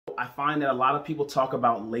I find that a lot of people talk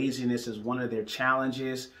about laziness as one of their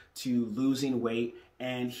challenges to losing weight.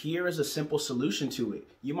 And here is a simple solution to it.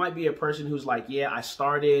 You might be a person who's like, yeah, I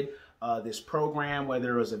started this program,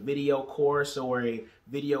 whether it was a video course or a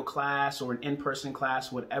video class or an in-person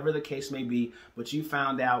class, whatever the case may be, but you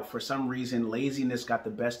found out for some reason laziness got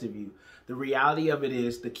the best of you. The reality of it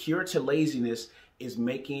is the cure to laziness is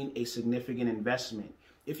making a significant investment.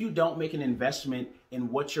 If you don't make an investment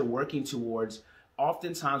in what you're working towards,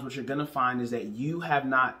 oftentimes what you're going to find is that you have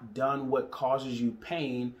not done what causes you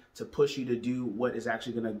pain to push you to do what is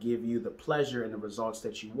actually going to give you the pleasure and the results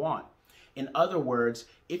that you want. In other words,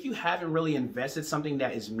 if you haven't really invested something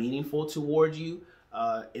that is meaningful towards you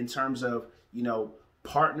in terms of,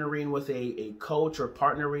 partnering with a coach or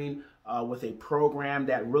partnering with a program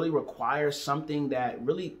that really requires something that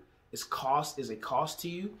really is a cost to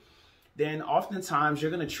you, then oftentimes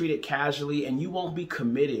you're going to treat it casually and you won't be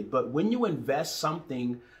committed. But when you invest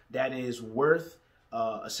something that is worth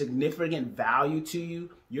a significant value to you,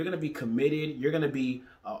 you're going to be committed, you're going to be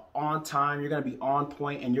on time, you're going to be on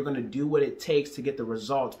point, and you're going to do what it takes to get the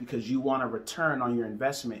results because you want a return on your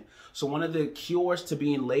investment. So one of the cures to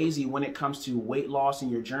being lazy when it comes to weight loss in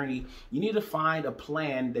your journey, you need to find a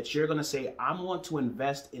plan that you're going to say, I want to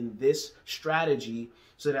invest in this strategy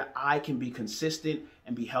so that I can be consistent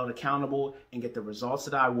and be held accountable and get the results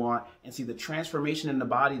that I want and see the transformation in the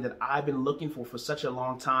body that I've been looking for such a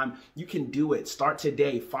long time. You can do it. Start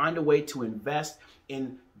today. Find a way to invest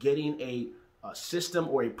in getting a system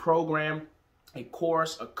or a program, a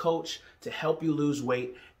course, a coach to help you lose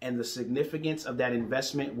weight, and the significance of that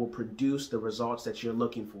investment will produce the results that you're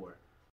looking for.